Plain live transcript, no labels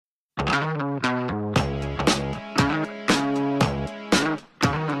Good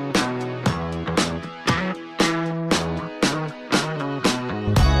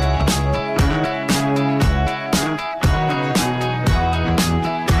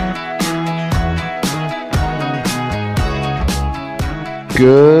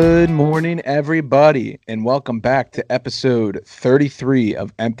morning, everybody, and welcome back to episode 33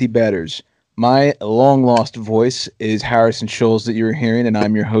 of Empty Betters. My long-lost voice is Harrison Scholes that you're hearing, and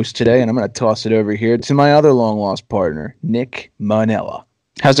I'm your host today, and I'm going to toss it over here to my other long-lost partner, Nick Manella.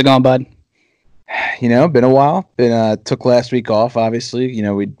 How's it going, bud? You know, been a while. Took last week off, obviously. You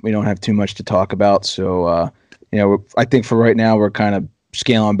know, we don't have too much to talk about, so, I think for right now we're kind of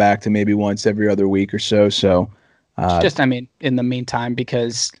scaling back to maybe once every other week or so, in the meantime,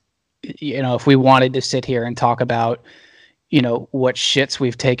 because, if we wanted to sit here and talk about, what shits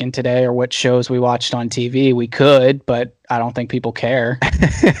we've taken today or what shows we watched on TV, we could, but I don't think people care.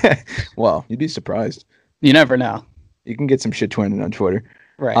 Well, you'd be surprised. You never know. You can get some shit twinning on Twitter.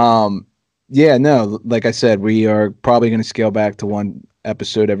 Right. Yeah, no, like I said, we are probably going to scale back to one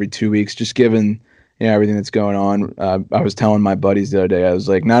episode every 2 weeks, just given, everything that's going on. I was telling my buddies the other day, I was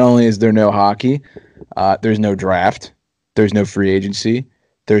like, not only is there no hockey, there's no draft, there's no free agency,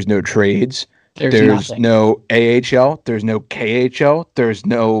 there's no trades, there's no AHL, there's no KHL, there's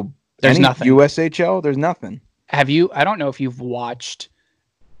nothing. USHL, there's nothing. I don't know if you've watched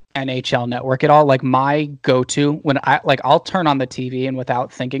NHL Network at all. Like, my go-to when I'll turn on the TV and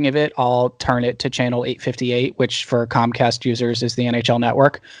without thinking of it, I'll turn it to channel 858, which for Comcast users is the NHL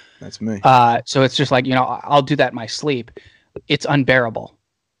Network. That's me. So it's just like, I'll do that in my sleep. It's unbearable.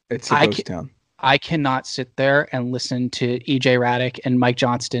 It's a ghost town. I cannot sit there and listen to EJ Radick and Mike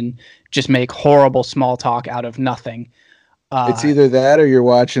Johnston just make horrible small talk out of nothing. It's either that or you're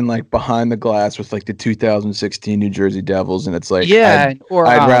watching like Behind the Glass with like the 2016 New Jersey Devils, and it's like, I'd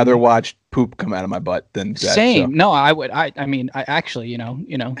rather watch poop come out of my butt than that. Same. So. No, I would. I mean, I actually,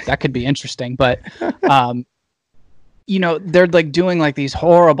 that could be interesting, but they're like doing like these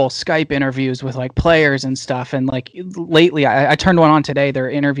horrible Skype interviews with like players and stuff. And like lately, I turned one on today. They're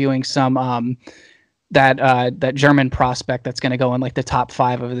interviewing some that German prospect that's going to go in like the top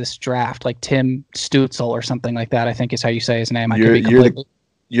 5 of this draft, like Tim Stutzel or something like that, I think is how you say his name.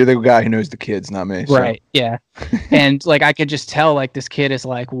 You're the guy who knows the kids, not me. So. Right. Yeah. And like I could just tell like this kid is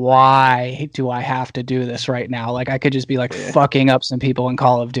like, why do I have to do this right now? Like I could just be like fucking up some people in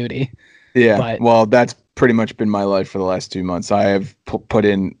Call of Duty. Yeah. Well, that's pretty much been my life for the last 2 months. I have put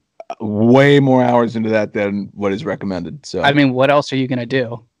in way more hours into that than what is recommended. So I mean, what else are you gonna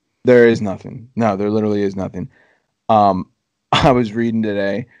do? There is nothing. No, there literally is nothing. I was reading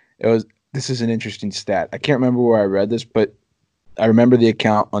today. This is an interesting stat. I can't remember where I read this, but I remember the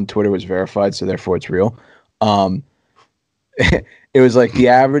account on Twitter was verified, so therefore it's real. It was like the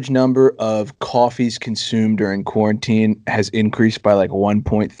average number of coffees consumed during quarantine has increased by like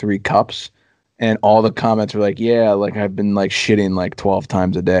 1.3 cups. And all the comments were like, yeah, like I've been like shitting like 12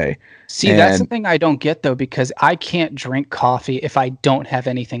 times a day. See, that's the thing I don't get though, because I can't drink coffee if I don't have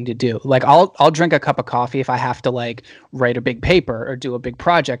anything to do. Like I'll drink a cup of coffee if I have to like write a big paper or do a big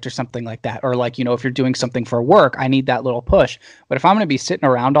project or something like that. Or like, if you're doing something for work, I need that little push. But if I'm going to be sitting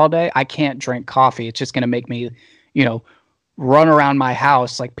around all day, I can't drink coffee. It's just going to make me, run around my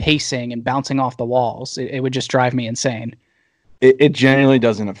house like pacing and bouncing off the walls. It would just drive me insane. It genuinely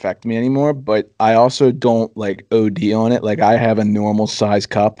doesn't affect me anymore, but I also don't like OD on it. Like I have a normal size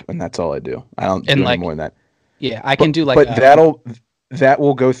cup, and that's all I do. I don't do any more than that. Yeah, I can do like. But that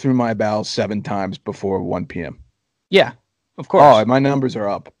will go through my bowels 7 times before 1 p.m. Yeah, of course. Oh, my numbers are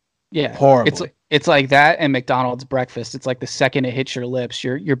up. Yeah, horribly. It's like that and McDonald's breakfast. It's like the second it hits your lips,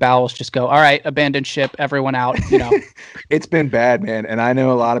 your bowels just go, all right, abandon ship, everyone out. It's been bad, man, and I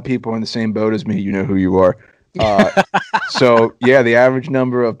know a lot of people in the same boat as me. You know who you are. So yeah, the average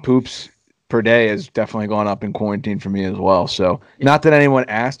number of poops per day has definitely gone up in quarantine for me as well. So not that anyone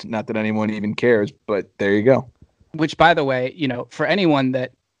asked, not that anyone even cares, but there you go. Which, by the way, for anyone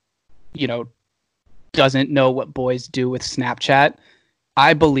that, doesn't know what boys do with Snapchat,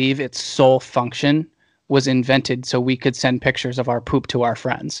 I believe its sole function was invented so we could send pictures of our poop to our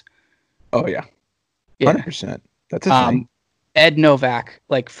friends. Oh yeah. 100%. That's a thing. Ed Novak,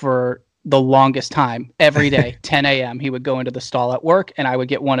 like for the longest time, every day, 10 a.m., he would go into the stall at work and I would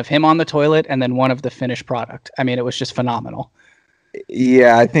get one of him on the toilet and then one of the finished product. I mean, it was just phenomenal.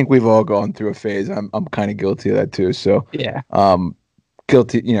 Yeah, I think we've all gone through a phase. I'm kind of guilty of that too. So yeah.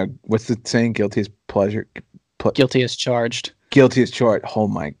 Guilty, what's the saying? Guilty as pleasure. Guilty as charged. Guilty as charged. Oh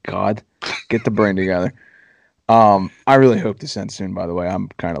my God. Get the brain together. I really hope this ends soon, by the way. I'm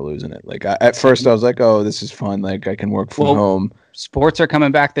kind of losing it. Like at first I was like, oh, this is fun. Like I can work from home. Sports are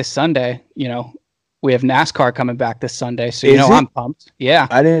coming back this Sunday. We have NASCAR coming back this Sunday, so I'm pumped. Yeah,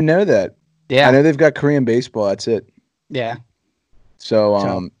 I didn't know that. Yeah, I know they've got Korean baseball. That's it. Yeah.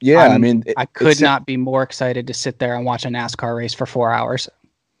 So yeah, I mean, I could not be more excited to sit there and watch a NASCAR race for 4 hours.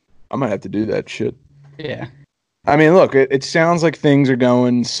 I might have to do that shit. Yeah. I mean, look, it sounds like things are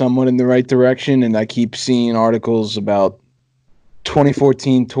going somewhat in the right direction, and I keep seeing articles about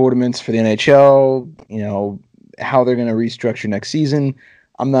 2014 tournaments for the NHL, how they're going to restructure next season.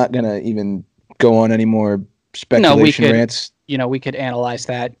 I'm not going to even go on any more speculation rants. We could analyze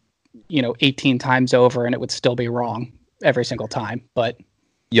that, 18 times over, and it would still be wrong every single time. But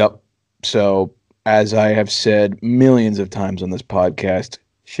yep. So, as I have said millions of times on this podcast,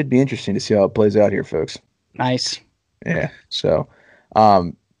 should be interesting to see how it plays out here, folks. Nice. Yeah. So,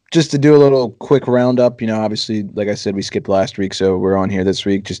 just to do a little quick roundup, obviously, like I said, we skipped last week, so we're on here this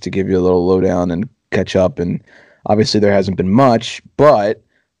week just to give you a little lowdown and catch up. And obviously, there hasn't been much, but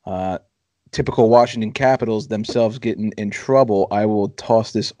typical Washington Capitals themselves getting in trouble. I will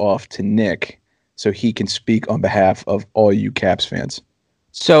toss this off to Nick so he can speak on behalf of all you Caps fans.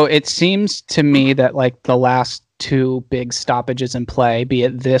 So it seems to me that like the last two big stoppages in play, be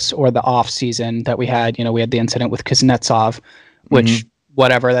it this or the off season that we had, we had the incident with Kuznetsov, which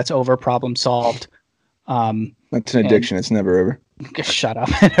whatever, that's over, problem solved. That's an addiction. It's never over. Shut up.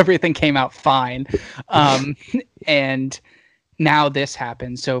 Everything came out fine. And now this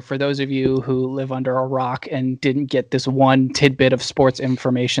happens. So for those of you who live under a rock and didn't get this one tidbit of sports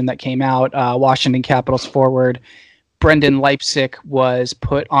information that came out, Washington Capitals forward Brendan Leipsic was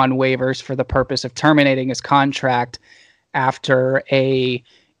put on waivers for the purpose of terminating his contract after a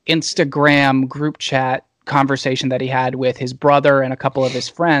Instagram group chat conversation that he had with his brother and a couple of his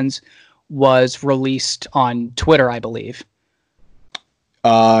friends was released on Twitter, I believe.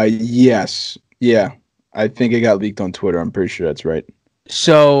 Yes. Yeah. I think it got leaked on Twitter. I'm pretty sure that's right.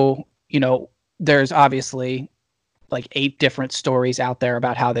 So, there's obviously like 8 different stories out there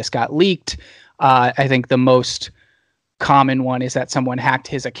about how this got leaked. I think the most common one is that someone hacked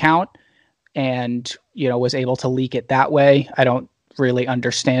his account and, was able to leak it that way. I don't really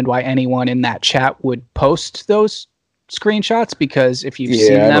understand why anyone in that chat would post those screenshots, because if you've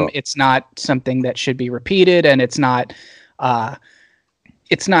seen them, it's not something that should be repeated, and it's not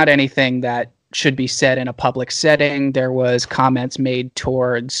anything that should be said in a public setting. There was comments made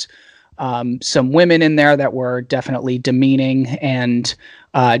towards some women in there that were definitely demeaning and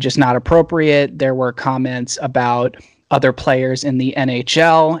just not appropriate. There were comments about other players in the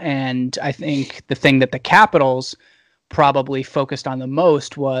NHL, and I think the thing that the Capitals probably focused on the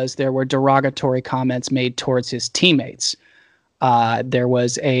most was there were derogatory comments made towards his teammates. There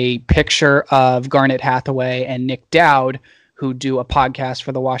was a picture of Garnet Hathaway and Nick Dowd, who do a podcast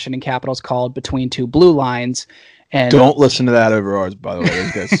for the Washington Capitals called Between Two Blue Lines. And don't listen to that over ours, by the way.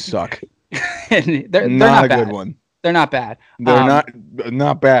 Those guys suck. And they're not a bad. Good one. They're not bad. They're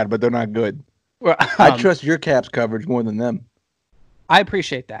not bad, but they're not good. Well, I trust your Caps coverage more than them. I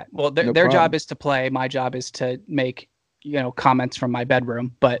appreciate that. Well, their job is to play. My job is to make comments from my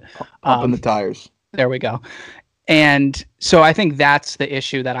bedroom. But up in the tires. There we go. And so I think that's the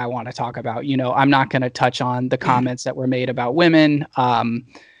issue that I want to talk about. I'm not going to touch on the comments that were made about women,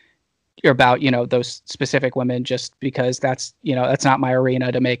 about, those specific women, just because that's not my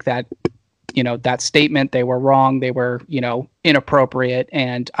arena to make that, that statement. They were wrong. They were, inappropriate.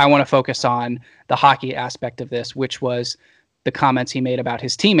 And I want to focus on the hockey aspect of this, which was the comments he made about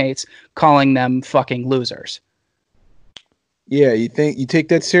his teammates, calling them fucking losers. Yeah. You take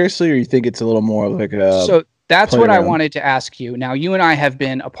that seriously, or you think it's a little more like a... So that's what I wanted to ask you. Now, you and I have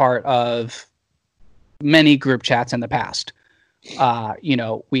been a part of many group chats in the past.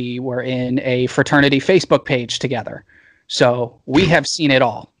 We were in a fraternity Facebook page together. So we have seen it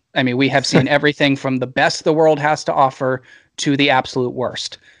all. I mean, we have seen everything from the best the world has to offer to the absolute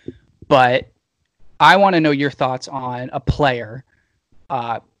worst. But I want to know your thoughts on a player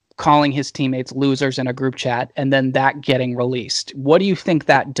calling his teammates losers in a group chat and then that getting released. What do you think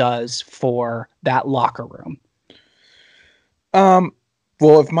that does for that locker room?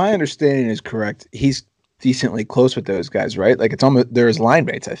 Well, if my understanding is correct, he's decently close with those guys, right? Like it's almost, they're his line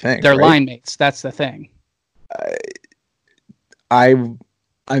mates, I think. They're line mates. That's the thing. I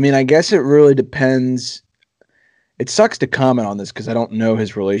mean, I guess it really depends. It sucks to comment on this because I don't know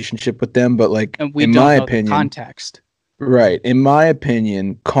his relationship with them, but like in my opinion, the context. Right. In my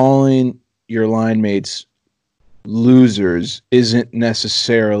opinion, calling your line mates losers isn't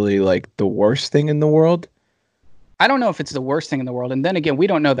necessarily like the worst thing in the world. I don't know if it's the worst thing in the world. And then again, we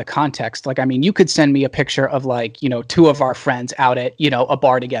don't know the context. Like, I mean, you could send me a picture of like, two of our friends out at, a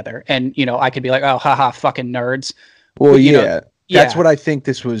bar together. And, I could be like, oh, haha, fucking nerds. Well, yeah. That's Yeah. what I think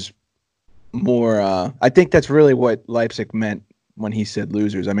this was more. I think that's really what Leipsic meant when he said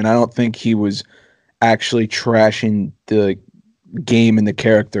losers. I mean, I don't think he was actually trashing the game and the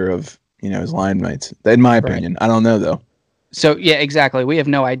character of his line mates. In my Right. opinion, I don't know though. So yeah, exactly. We have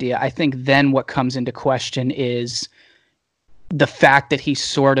no idea. I think then what comes into question is the fact that he's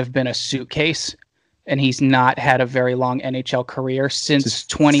sort of been a suitcase and he's not had a very long NHL career since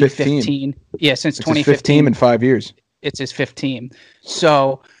 2015. Yeah, since It's his 15 in 5 years. It's his 15.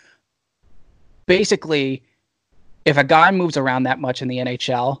 So basically, if a guy moves around that much in the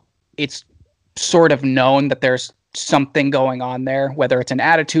NHL, it's sort of known that there's something going on there, whether it's an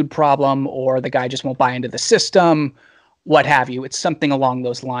attitude problem or the guy just won't buy into the system, what have you. It's something along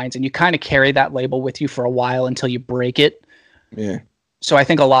those lines. And you kind of carry that label with you for a while until you break it. Yeah. So I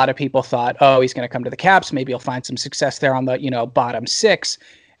think a lot of people thought, oh, he's going to come to the Caps. Maybe he'll find some success there on the, bottom six,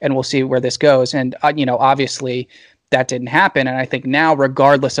 and we'll see where this goes. And, obviously that didn't happen. And I think now,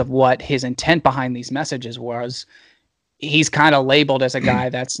 regardless of what his intent behind these messages was, he's kind of labeled as a guy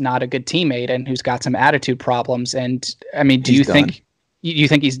that's not a good teammate and who's got some attitude problems. And I mean, do you think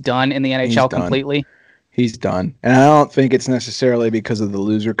he's done in the NHL completely? He's done. And I don't think it's necessarily because of the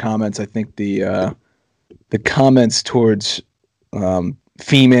loser comments. I think the comments towards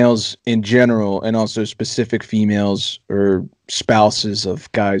females in general, and also specific females or spouses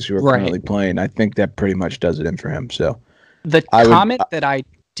of guys who are currently playing, I think that pretty much does it in for him. So the comment that I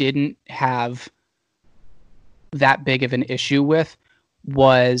didn't have that big of an issue with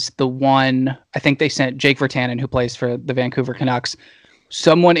was the one, I think they sent Jake Virtanen, who plays for the Vancouver Canucks.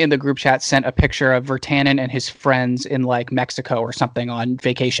 Someone in the group chat sent a picture of Virtanen and his friends in like Mexico or something on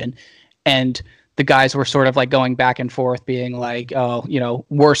vacation. And the guys were sort of like going back and forth being like, oh,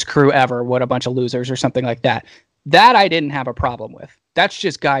 worst crew ever. What a bunch of losers or something like that. That I didn't have a problem with. That's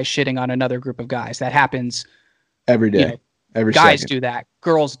just guys shitting on another group of guys. That happens every day. Every guys second. do that.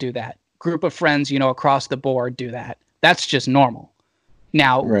 Girls do that. Group of friends, across the board do that. That's just normal.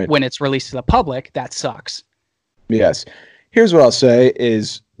 Now, when it's released to the public, that sucks. Yes. Here's what I'll say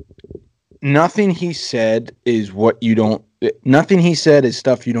is nothing he said is nothing he said is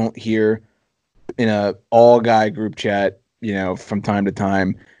stuff you don't hear in a all-guy group chat, from time to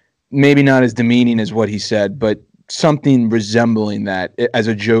time. Maybe not as demeaning as what he said, but something resembling that as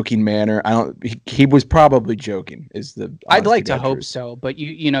a joking manner. He was probably joking is the I'd like to hope so, but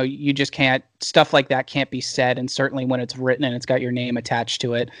you just can't, stuff like that can't be said, and certainly when it's written and it's got your name attached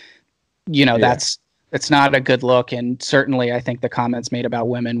to it, it's not a good look. And certainly I think the comments made about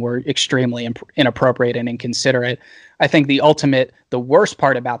women were extremely inappropriate and inconsiderate. I think the worst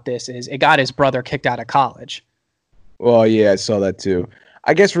part about this is it got his brother kicked out of college. Well, yeah, I saw that too.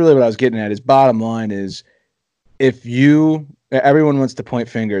 I guess really what I was getting at is bottom line is, everyone wants to point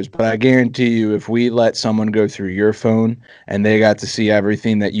fingers, but I guarantee you, if we let someone go through your phone and they got to see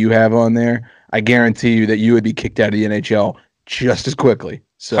everything that you have on there, I guarantee you that you would be kicked out of the NHL just as quickly.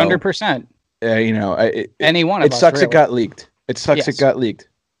 So 100%. Any one of us. It sucks. Really. It got leaked. It sucks. It got leaked.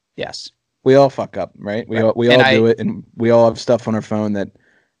 Yes. We all fuck up, right? We all do it, and we all have stuff on our phone that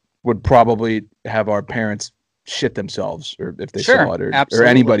would probably have our parents shit themselves, or if they saw it, or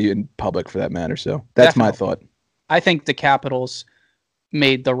anybody in public for that matter. So that's my thought. I think the Capitals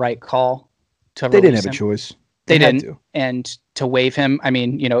made the right call to release him. They didn't have a choice. They didn't. And to waive him, I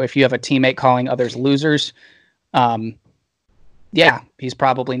mean, if you have a teammate calling others losers, he's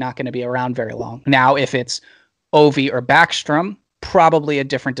probably not going to be around very long. Now, if it's Ovi or Backstrom, probably a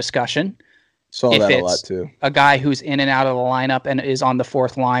different discussion. Saw that a lot too. A guy who's in and out of the lineup and is on the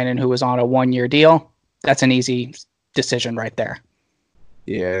fourth line and who is on a 1-year deal, that's an easy decision right there.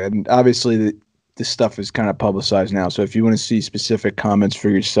 Yeah, and obviously this stuff is kind of publicized now. So if you want to see specific comments for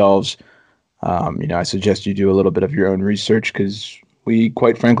yourselves, I suggest you do a little bit of your own research, because we,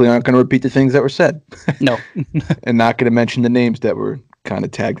 quite frankly, aren't going to repeat the things that were said. No. And not going to mention the names that were kind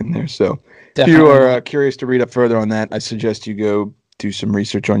of tagged in there. So Definitely. if you are curious to read up further on that, I suggest you go do some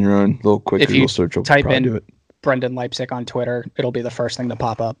research on your own. A little quick Google search will type in do it. Brendan Leipsic on Twitter, it'll be the first thing to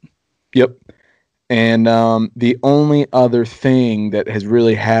pop up. Yep. And the only other thing that has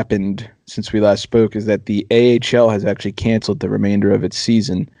really happened since we last spoke is that the AHL has actually canceled the remainder of its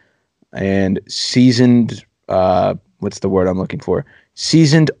season. And seasoned, what's the word I'm looking for?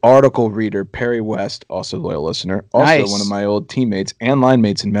 Seasoned article reader Perry West, also loyal listener, also one of my old teammates and line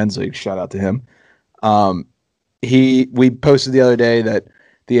mates in men's league. Shout out to him. We posted the other day that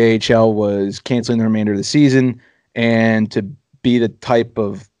the AHL was canceling the remainder of the season, and to be the type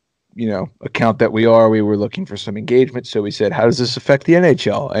of account that we were looking for some engagement. So we said, how does this affect the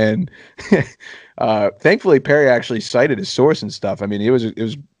NHL? And thankfully Perry actually cited his source and stuff. I mean, it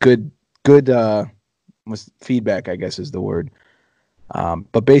was good was feedback, I guess is the word.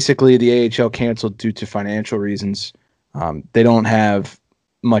 But basically, the AHL canceled due to financial reasons. They don't have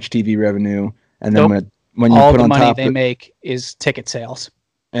much TV revenue, and then Nope. when you All put the on money top they make is ticket sales.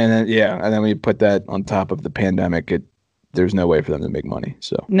 and then when you put that on top of the pandemic, there's no way for them to make money.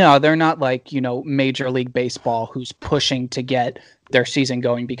 So No, they're not like, Major League Baseball who's pushing to get their season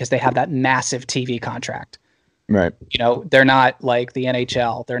going because they have that massive TV contract. right, They're not like the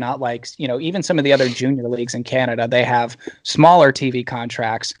NHL. They're not like, even some of the other junior leagues in Canada. They have smaller TV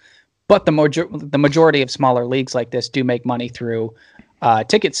contracts, but the majority of smaller leagues like this do make money through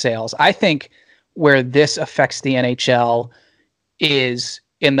ticket sales. I think where this affects the NHL is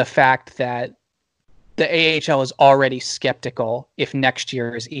in the fact that the AHL is already skeptical if next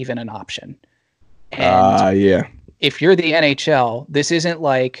year is even an option. And yeah, if you're the NHL, this isn't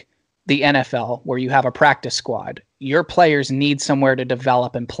like the NFL where you have a practice squad. Your players need somewhere to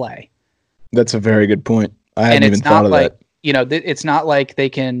develop and play. that's a very good point. I hadn't And even it's thought not of like, that. it's not like they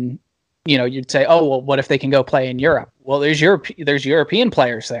can, you'd say, oh, well, what if they can go play in Europe? Well, there's European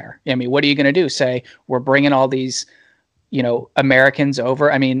players there. I mean, what are you going to do? Say, we're bringing all these, Americans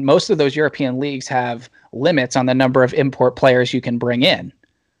over. I mean, most of those European leagues have limits on the number of import players you can bring in.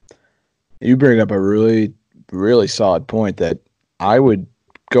 You bring up a really, really solid point that I would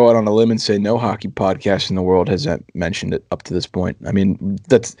go out on a limb and say no hockey podcast in the world has mentioned it up to this point. I mean,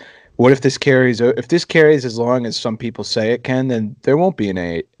 what if this carries? If this carries as long as some people say it can, then there won't be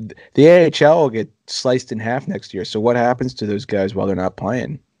the AHL will get sliced in half next year. So what happens to those guys while they're not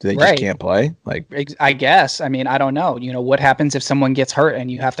playing? Do they just can't play? Like, I guess. I mean, I don't know. What happens if someone gets hurt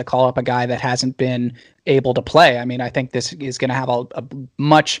and you have to call up a guy that hasn't been able to play? I mean, I think this is going to have a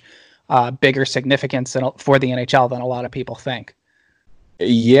much bigger significance for the NHL than a lot of people think.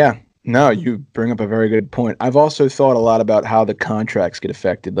 Yeah. No, you bring up a very good point. I've also thought a lot about how the contracts get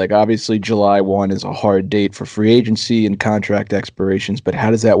affected. Like, obviously, July 1 is a hard date for free agency and contract expirations, but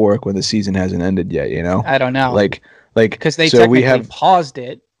how does that work when the season hasn't ended yet, I don't know. Like, because they so technically paused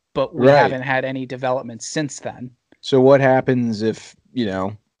it, but we Right. haven't had any development since then. So what happens if,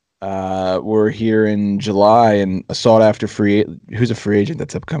 we're here in July and a sought after who's a free agent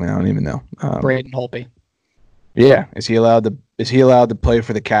that's upcoming? I don't even know. Braden Holtby. Yeah. Is he allowed to play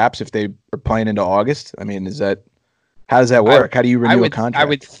for the Caps if they are playing into August? I mean, how does that work? How do you renew a contract? I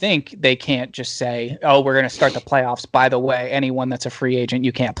would think they can't just say, oh, we're going to start the playoffs. By the way, anyone that's a free agent,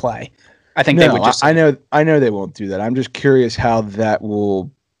 you can't play. I think they would just. I know they won't do that. I'm just curious how that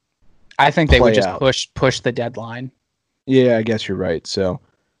will. I think they would just out. push the deadline. Yeah, I guess you're right. So,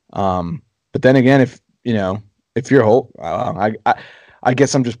 but then again, if you're I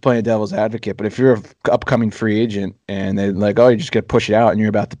guess I'm just playing devil's advocate. But if you're an upcoming free agent and they're like, oh, you just got to push it out, and you're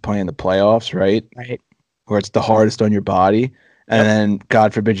about to play in the playoffs, right? Right. Where it's the hardest on your body, and then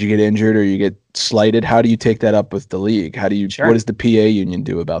God forbid you get injured or you get slighted. How do you take that up with the league? How do you? Sure. What does the PA union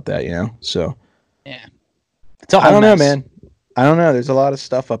do about that? So. Yeah. It's all I don't know, man. I don't know. There's a lot of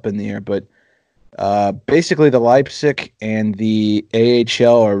stuff up in the air, but basically the Leipsic and the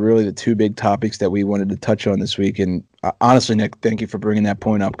AHL are really the two big topics that we wanted to touch on this week. And honestly, Nick, thank you for bringing that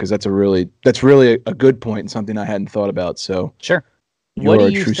point up because that's really a good point and something I hadn't thought about. So sure, you're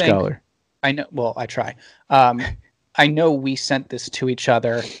a true scholar. I know. Well, I try. I know we sent this to each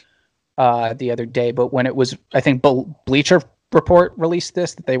other the other day, but when it was, I think Bleacher Report released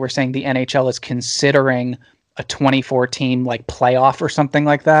this, that they were saying the NHL is considering a 2014 like playoff or something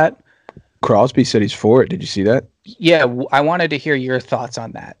like that. Crosby said he's for it. Did you see that? Yeah, I wanted to hear your thoughts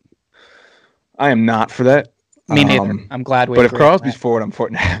on that. I am not for that. Me neither. I'm glad we. But if Crosby's for it, I'm for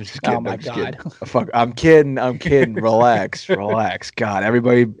it. I'm just kidding. Oh my god! Fuck! I'm kidding. Relax. God,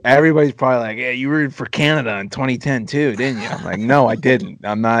 everybody's probably like, "Yeah, you rooted for Canada in 2010 too, didn't you?" I'm like, "No, I didn't.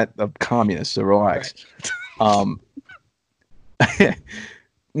 I'm not a communist, so relax." Right.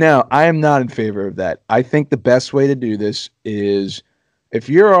 No, I am not in favor of that. I think the best way to do this is if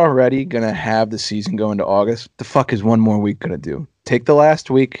you're already going to have the season go into August, the fuck is one more week going to do? Take the last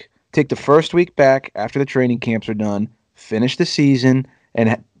week, take the first week back after the training camps are done, finish the season,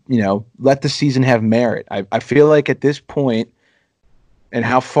 and, let the season have merit. I feel like at this point and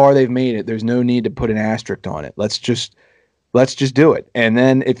how far they've made it, there's no need to put an asterisk on it. Let's just do it. And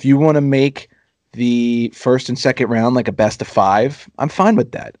then if you want to make the first and second round like a best of 5, I'm fine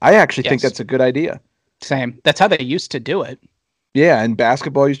with that. I actually think that's a good idea. Same. That's how they used to do it. Yeah, and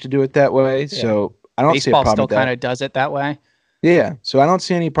basketball used to do it that way, so I don't see a problem with that. Baseball still kind of does it that way. Yeah, so I don't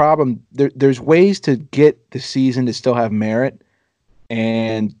see any problem. There's ways to get the season to still have merit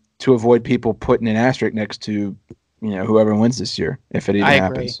and to avoid people putting an asterisk next to, whoever wins this year, if it even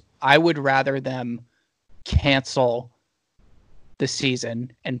happens. I would rather them cancel the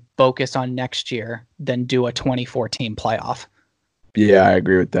season and focus on next year than do a 2014 playoff. Yeah, I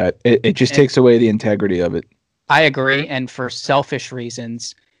agree with that. It just And takes away the integrity of it. I agree. And for selfish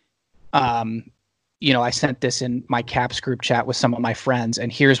reasons, um, I sent this in my Caps group chat with some of my friends,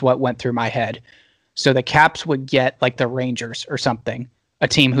 and here's what went through my head. So the Caps would get like the Rangers or something, a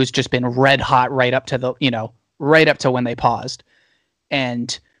team who's just been red hot right up to right up to when they paused.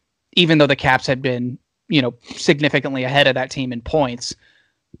 And even though the Caps had been, significantly ahead of that team in points,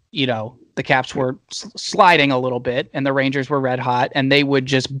 the Caps were sliding a little bit and the Rangers were red hot, and they would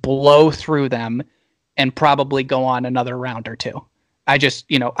just blow through them and probably go on another round or two.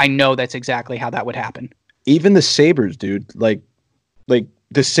 I know that's exactly how that would happen. Even the Sabres, dude, like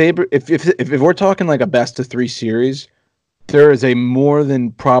the Sabre, if we're talking like a best of 3 series, there is a more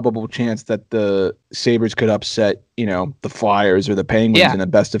than probable chance that the Sabres could upset, the Flyers or the Penguins in a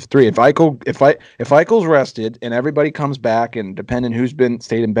best of 3. If Eichel's rested and everybody comes back, and depending who's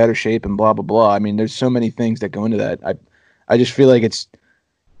stayed in better shape and blah blah blah, I mean, there's so many things that go into that. I just feel like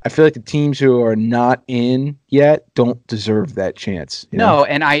the teams who are not in yet don't deserve that chance. No,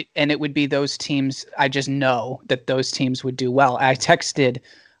 and it would be those teams. I just know that those teams would do well. I texted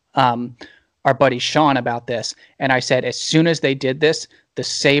our buddy Sean about this, and I said as soon as they did this, the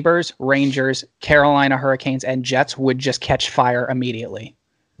Sabres, Rangers, Carolina Hurricanes, and Jets would just catch fire immediately.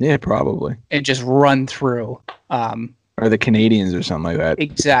 Yeah, probably. And just run through. Or the Canadians or something like that.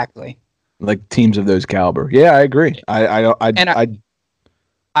 Exactly. Like teams of those caliber. Yeah, I agree. I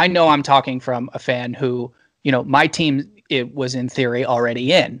know I'm talking from a fan who, my team, it was in theory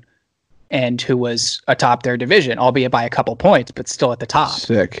already in, and who was atop their division, albeit by a couple points, but still at the top.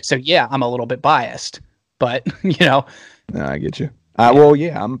 Sick. So yeah, I'm a little bit biased, but No, I get you. Well,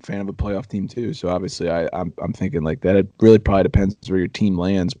 yeah, I'm a fan of a playoff team too. So obviously, I'm thinking like that. It really probably depends where your team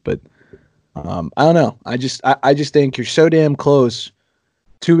lands, but I don't know. I just think you're so damn close.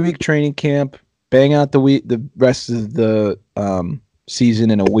 2-week training camp, bang out the rest of the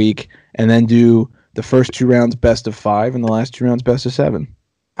season in a week, and then do the first 2 rounds best of 5 and the last 2 rounds best of 7.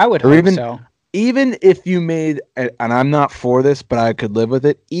 I would hope so. Even if you made, and I'm not for this, but I could live with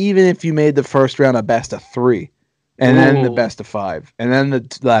it, even if you made the first round a best of 3, and then the best of 5, and then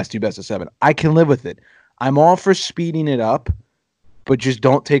the last 2 best of 7, I can live with it. I'm all for speeding it up, but just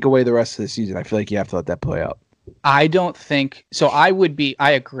don't take away the rest of the season. I feel like you have to let that play out. I don't think so. I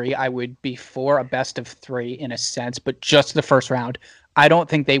agree. I would be for a best of 3 in a sense, but just the first round. I don't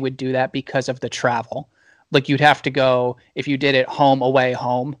think they would do that because of the travel. Like you'd have to go, if you did it home, away,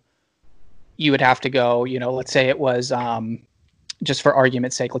 home, you would have to go, let's say it was, just for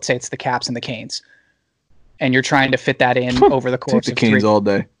argument's sake, let's say it's the Caps and the Canes. And you're trying to fit that in over the course of 3. Take the Canes all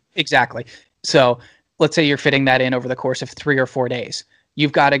day. Exactly. So let's say you're fitting that in over the course of 3 or 4 days.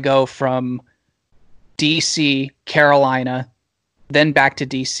 You've got to go from DC, Carolina, then back to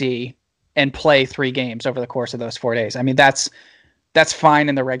DC and play 3 games over the course of those 4 days. I mean, that's fine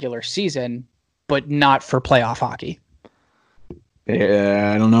in the regular season, but not for playoff hockey.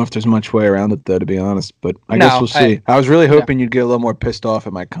 Yeah, I don't know if there's much way around it, though, to be honest. But I guess we'll see. I was really hoping you'd get a little more pissed off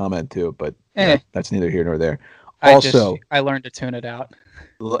at my comment, too. But that's neither here nor there. Also, I learned to tune it out.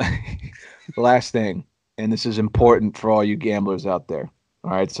 Last thing, and this is important for all you gamblers out there.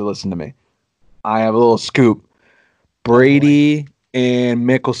 All right, so listen to me. I have a little scoop. Brady and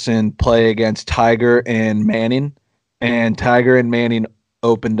Mickelson play against Tiger and Manning. And Tiger and Manning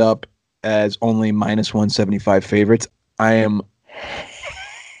opened up as only -175 favorites. I am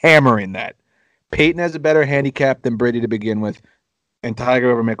hammering that. Peyton has a better handicap than Brady to begin with, and Tiger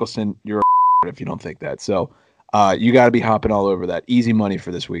over Mickelson, you're a if you don't think that. So you got to be hopping all over that. Easy money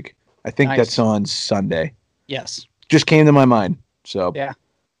for this week. I think that's on Sunday. Yes. Just came to my mind. So yeah,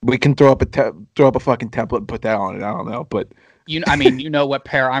 we can throw up a fucking template and put that on it. I don't know, but you know what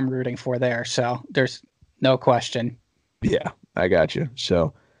pair I'm rooting for there. So there's no question. Yeah, I got you.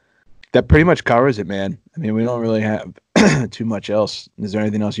 So that pretty much covers it, man. I mean, we don't really have too much else. Is there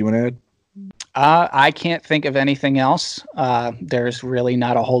anything else you want to add? I can't think of anything else. There's really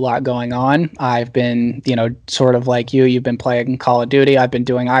not a whole lot going on. I've been, sort of like you've been playing Call of Duty. I've been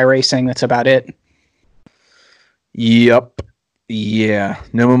doing iRacing. That's about it. Yep. Yeah.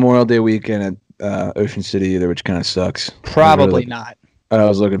 No Memorial Day weekend at Ocean City either, which kind of sucks. Probably not. I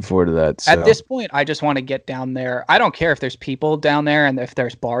was looking forward to that. So. At this point, I just want to get down there. I don't care if there's people down there and if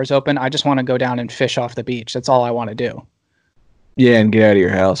there's bars open. I just want to go down and fish off the beach. That's all I want to do. Yeah, and get out of your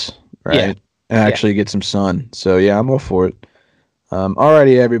house, right? Yeah. And actually get some sun. So, yeah, I'm all for it.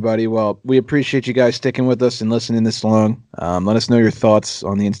 Alrighty, everybody. Well, we appreciate you guys sticking with us and listening this long. Let us know your thoughts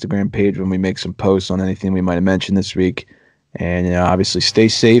on the Instagram page when we make some posts on anything we might have mentioned this week. And, obviously, stay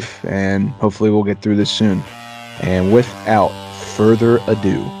safe, and hopefully we'll get through this soon. And without further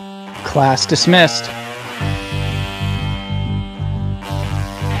ado, class dismissed.